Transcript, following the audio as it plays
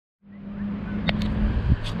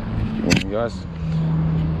Morning, guys.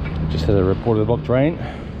 Just had a report of the blocked drain.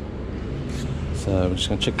 So we're just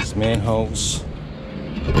going to check these manholes.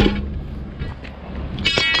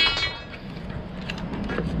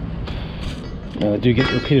 Now I do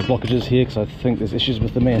get repeated blockages here because I think there's issues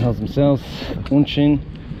with the manholes themselves, launching.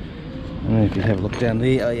 And if you have a look down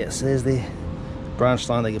there, oh yes, there's the branch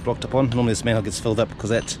line they get blocked up on. Normally this manhole gets filled up because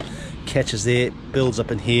that catches there, builds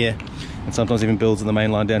up in here, and sometimes even builds in the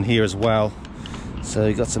main line down here as well. So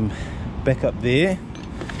you got some backup there.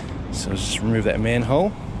 So let's just remove that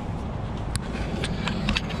manhole.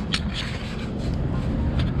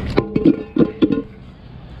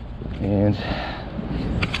 And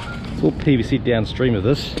it's all PVC downstream of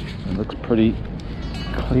this. It looks pretty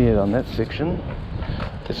clear on that section.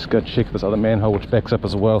 Let's go check this other manhole which backs up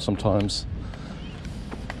as well sometimes.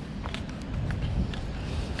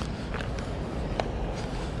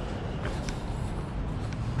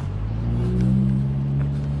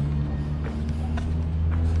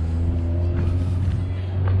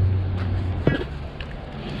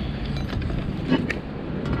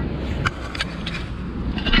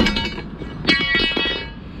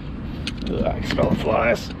 I can smell the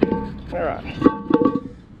flies. Alright.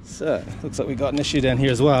 So, looks like we got an issue down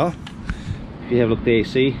here as well. If you have a look there, you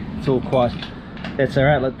see, it's all quite, that's our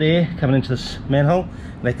outlet there, coming into this manhole.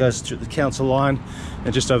 And that goes through the council line,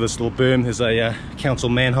 and just over this little berm, there's a council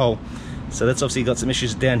manhole. So that's obviously got some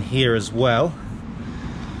issues down here as well.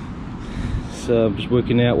 So I'm just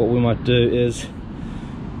working out what we might do is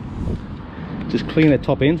just clean that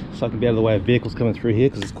top end so I can be out of the way of vehicles coming through here,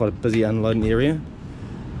 because it's quite a busy unloading area.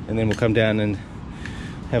 And then we'll come down and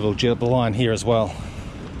have a little jet up the line here as well.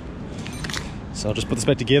 So I'll just put this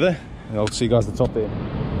back together and I'll see you guys at the top there.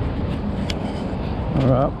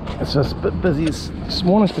 Alright, it's just a bit busy this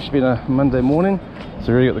morning, especially being a Monday morning. So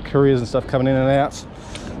we already got the couriers and stuff coming in and out,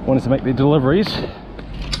 wanting to make their deliveries. I'll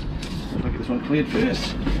get this one cleared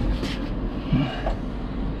first.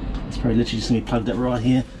 It's probably literally just going to be plugged up right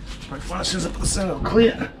here. Probably fine as soon as I put this in, it'll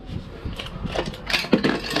clear.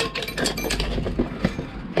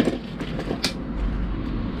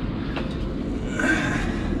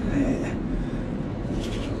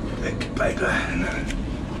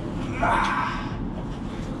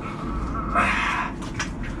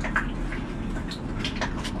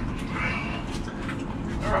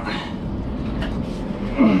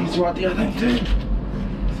 It's right there, I think, too.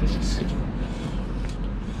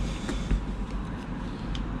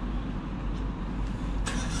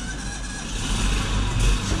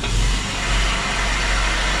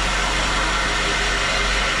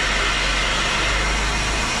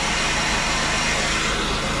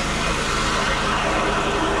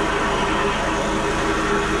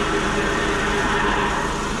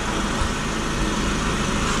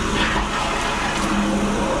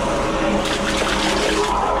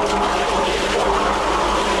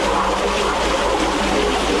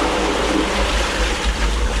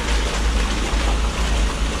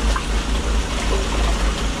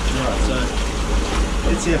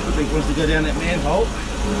 Let's see how quickly it wants to go down that manhole.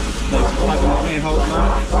 Let's plug in that manhole at the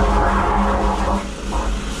moment.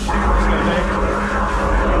 Let's go back.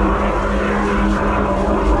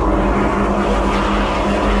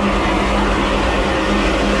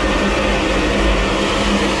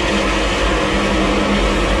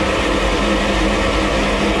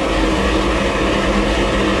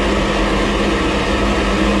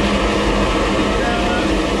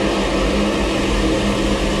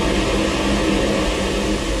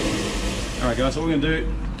 Alright guys, so what we're going to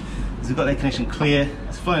do is we've got that connection clear,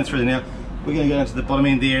 it's flowing through there now. We're going to go down to the bottom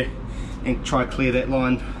end there and try to clear that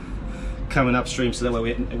line coming upstream, so that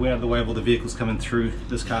way we're out of the way of all the vehicles coming through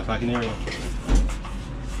this car parking area.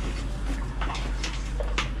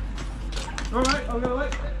 Alright, I'll go away.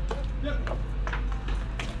 Yep.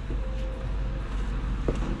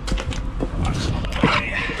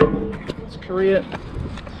 Let's Korea.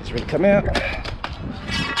 It's ready to come out.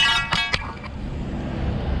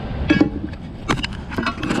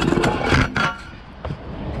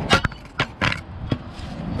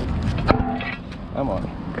 Come on.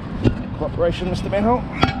 Cooperation, Mr. Manhole.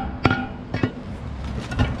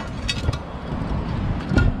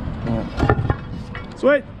 Right.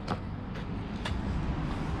 Sweet.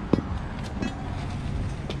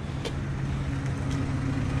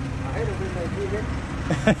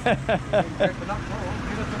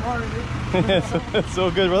 It's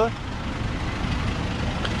all good, brother.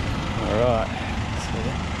 All right.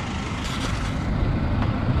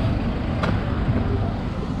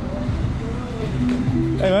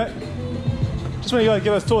 Anyway, just want you guys to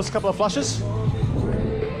give us tours a couple of flushes.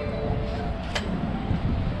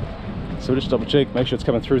 So we'll just double check, make sure it's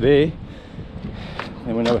coming through there.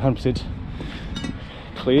 and we know 100%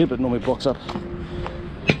 clear, but it normally blocks up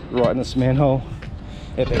right in this manhole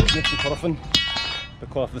at that connection quite often. But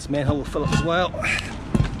quite often this manhole will fill up as well.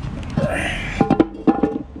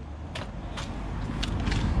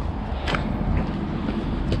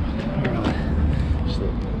 Just a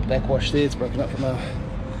little backwash there, it's broken up from a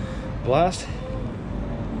blast.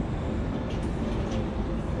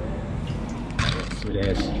 Sweet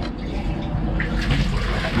as. See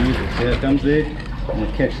how it comes there, and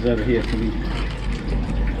it catches over here. So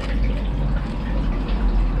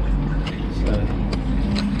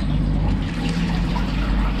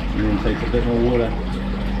and then takes a bit more water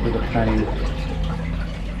with a pain.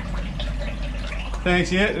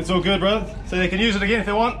 Thanks, yeah, it's all good, brother. So they can use it again if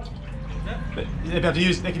they want. But they're about to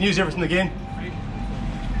use, they can use everything again.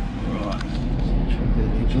 Right, check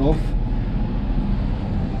that edge off.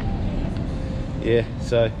 Yeah,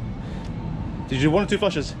 so did you do 1 or 2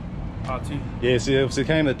 flushes? 2. Yeah, so it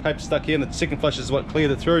came, the paper stuck here, and the second flush is what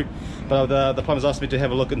cleared it through. But the plumbers asked me to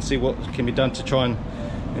have a look and see what can be done to try and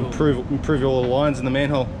improve all the lines in the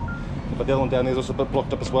manhole. But the other one down there is also a bit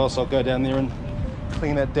blocked up as well, so I'll go down there and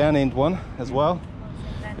clean that down end one as well.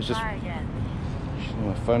 It's just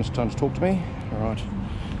my phone's trying to talk to me. All right,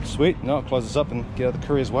 sweet. Now I'll close this up and get out of the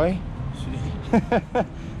courier's way. All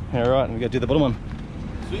right, and we go do the bottom one.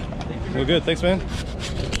 Sweet. We're good. Thanks, man.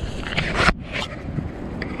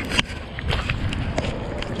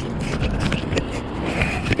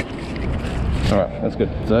 All right, that's good.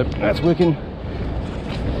 So that's working.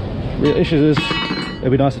 The issue is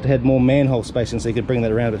it'd be nicer to have more manhole spacing so you could bring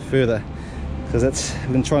that around a bit further, because that's,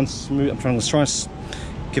 we can try and smooth. I'm trying to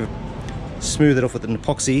smooth it off with an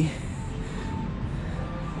epoxy.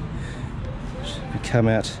 Come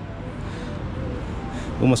out.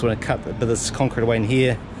 Almost want to cut a bit of this concrete away in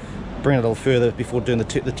here, bring it a little further before doing the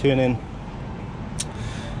turn in.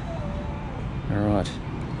 All right.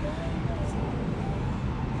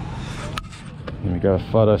 Here we go, a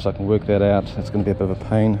photo so I can work that out. That's going to be a bit of a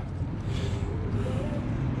pain.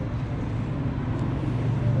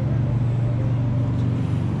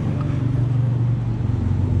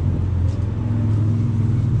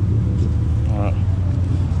 Alright.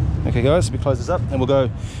 Okay guys, we close this up and we'll go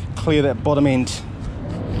clear that bottom end.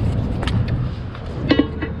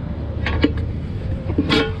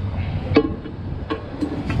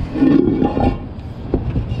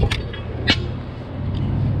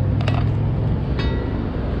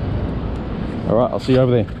 Alright, I'll see you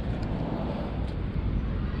over there.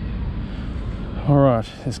 Alright,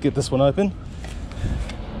 let's get this one open.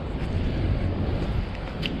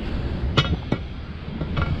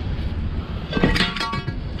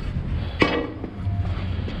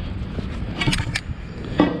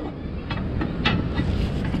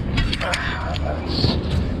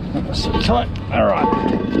 That's so tight. Alright.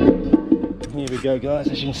 Here we go guys,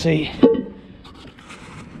 as you can see.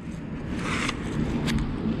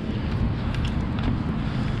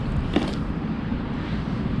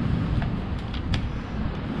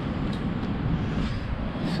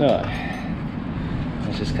 So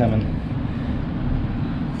let's just come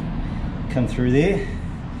through there.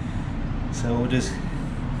 So we'll just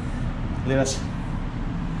let us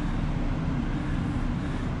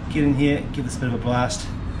get in here, give this a bit of a blast.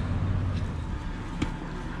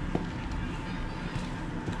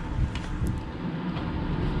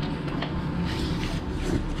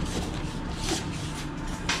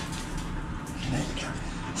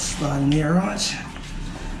 Slide in there, right?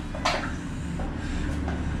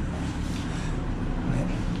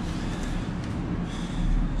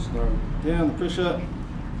 Down the pressure.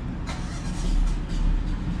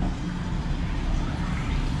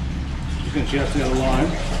 Just going to just out a line.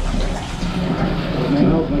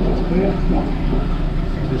 Manhole, make this clear.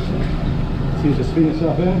 Just seems to spin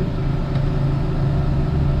itself in.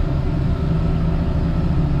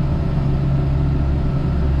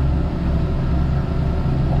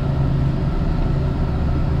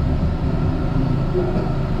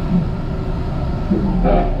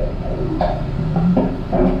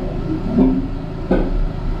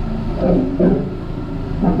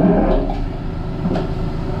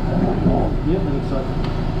 Yep, that looks like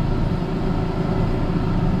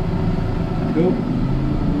cool.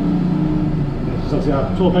 This is obviously our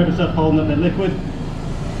toilet paper stuff holding up that liquid.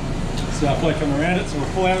 So our flow come around it, so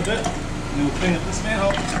we'll pull out of it and then we'll clean up this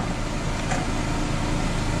manhole.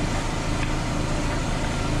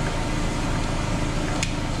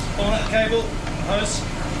 Just pull out the cable, hose.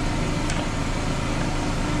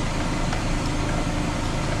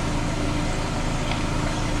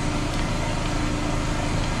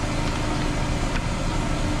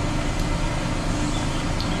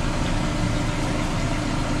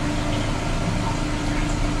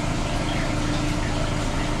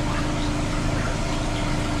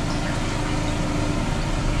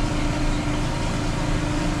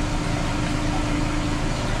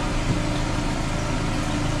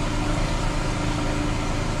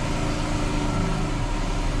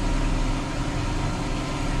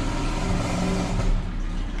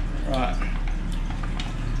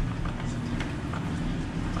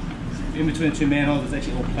 between the two manholes is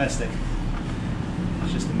actually all plastic.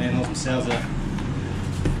 It's just the manholes themselves that are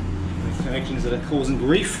the connections that are causing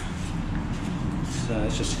grief. So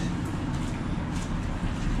it's just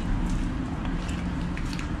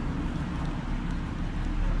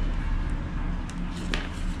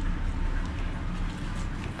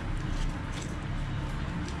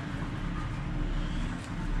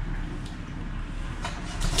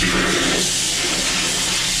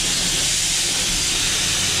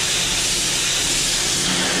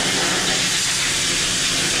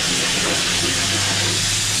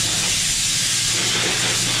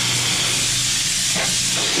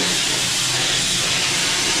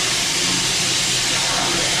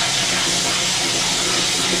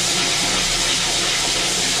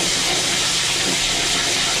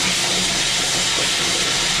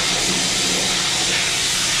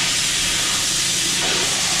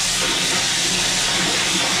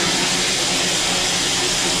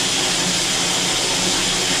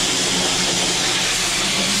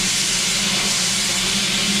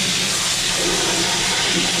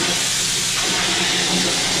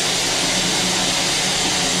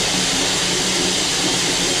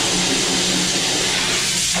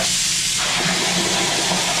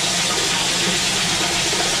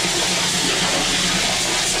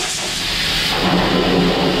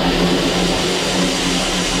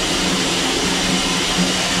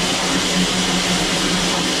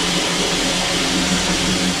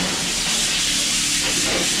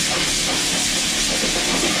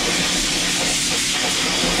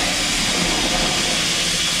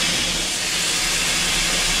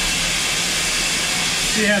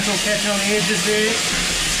see how it's all catching on the edges there.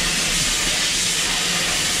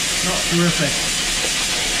 Not terrific.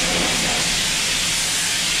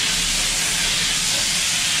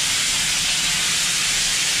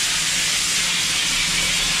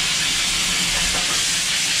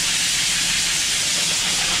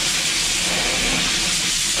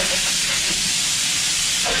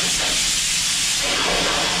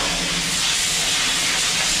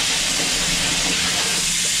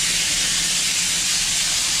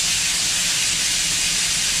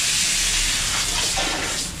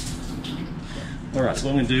 Alright, so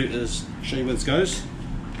what I'm going to do is show you where this goes. So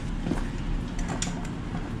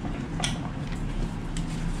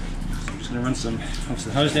I'm just going to run some pumps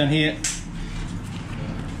of the hose down here.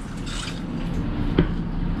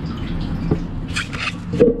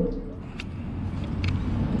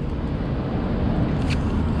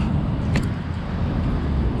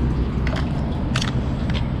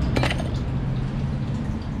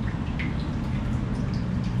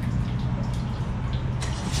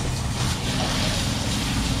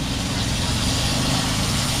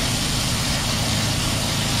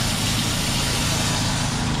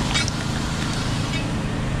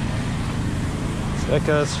 That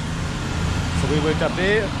goes. So we worked up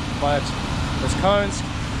there by those cones.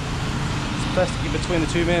 There's plastic in between the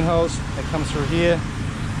two manholes that comes through here.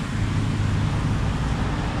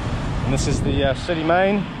 And this is the city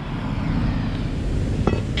main.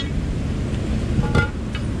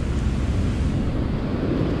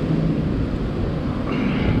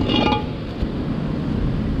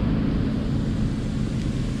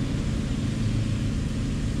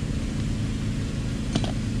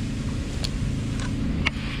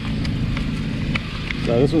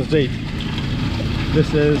 So this one's deep.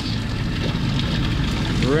 This is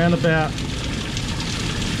around about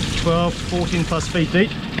 12, 14 plus feet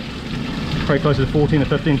deep. Probably closer to 14 or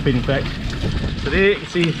 15 feet in fact. So there you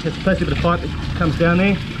see there's a plastic bit of pipe that comes down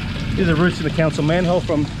there. These are roots in the council manhole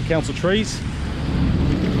from the council trees.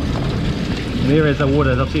 And there is the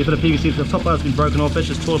water. Obviously a bit of PVC, the top bar's been broken off, that's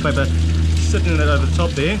just toilet paper sitting in it over the top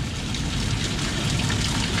there.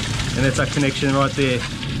 And that's our connection right there.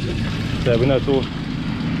 So we know it's all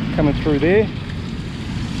coming through there, and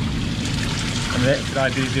that's what I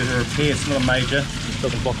do is a repair. It's not a major, it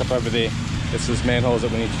doesn't block up over there. It's just manholes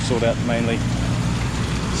that we need to sort out mainly.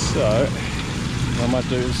 So what I might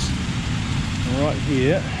do is right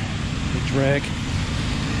here we drag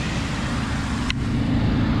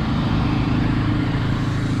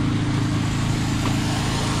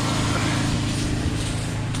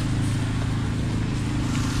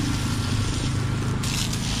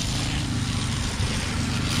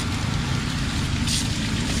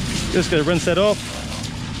just going to rinse that off.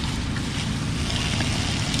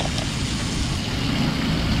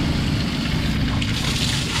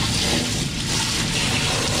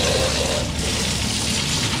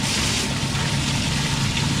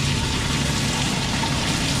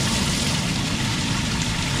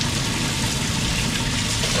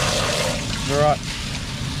 Alright,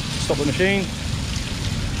 stop the machine.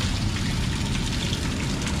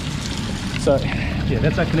 So yeah,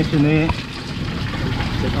 that's our connection there.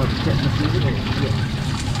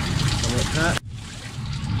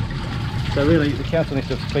 So really the council needs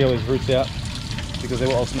to clear all these roots out because they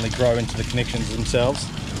will ultimately grow into the connections themselves.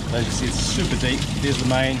 As you see, it's super deep. There's the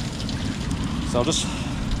main. So I'll just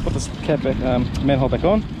put this cap back, manhole back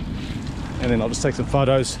on, and then I'll just take some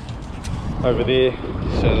photos over there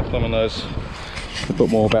so the plumber knows a bit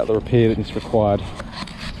more about the repair that is required.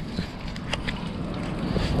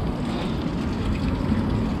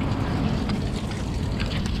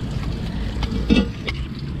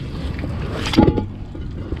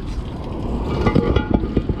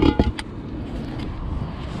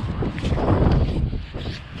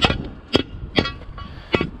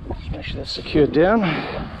 Just make sure that's secured down.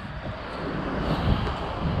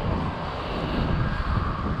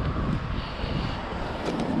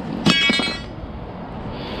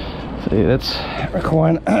 Yeah, that's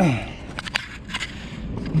requiring an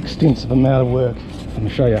extensive amount of work. Let me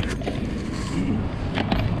show you.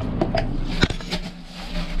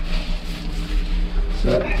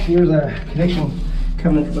 So here's our connection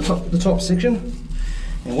coming into the top section,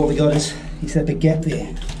 and what we got is that big gap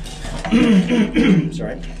there.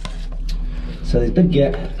 Sorry. So there's a big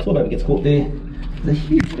gap. Thought it gets caught there. There's a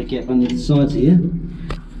huge big gap on the sides here.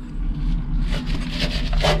 And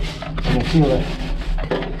we'll feel that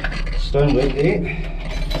stonework there.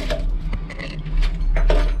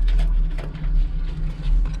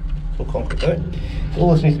 It's all concrete though.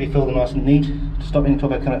 All this needs to be filled in nice and neat to stop any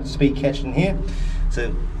type of kind of speed catch in here.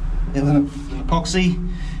 So there's an epoxy,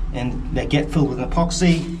 and that gap filled with an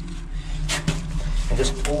epoxy, and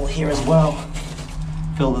just all here as well,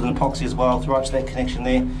 filled with an epoxy as well, right to that connection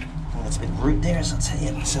there. And that's a big root there, so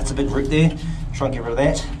that's a big root there. Try and get rid of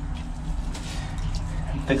that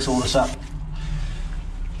and fix all this up.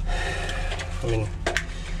 I mean,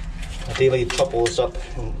 ideally top all this up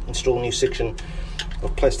and install a new section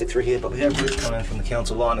of plastic through here, but we have roots coming in from the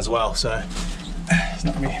council line as well, so it's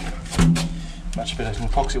not going to be much better than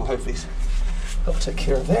epoxy. Will hopefully help take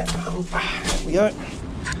care of that. There we go.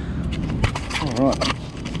 Alright,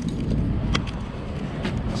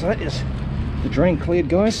 so that is the drain cleared,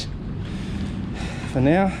 guys. For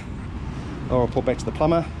now, I'll report back to the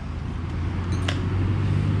plumber.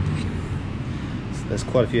 There's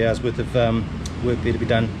quite a few hours worth of work there to be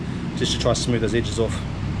done just to try to smooth those edges off.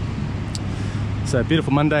 So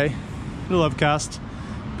beautiful Monday, a little overcast,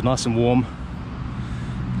 but nice and warm.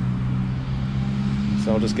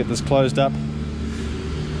 So I'll just get this closed up,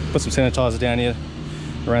 put some sanitizer down here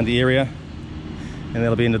around the area, and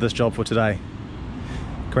that'll be the end of this job for today.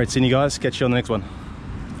 Great seeing you guys, catch you on the next one.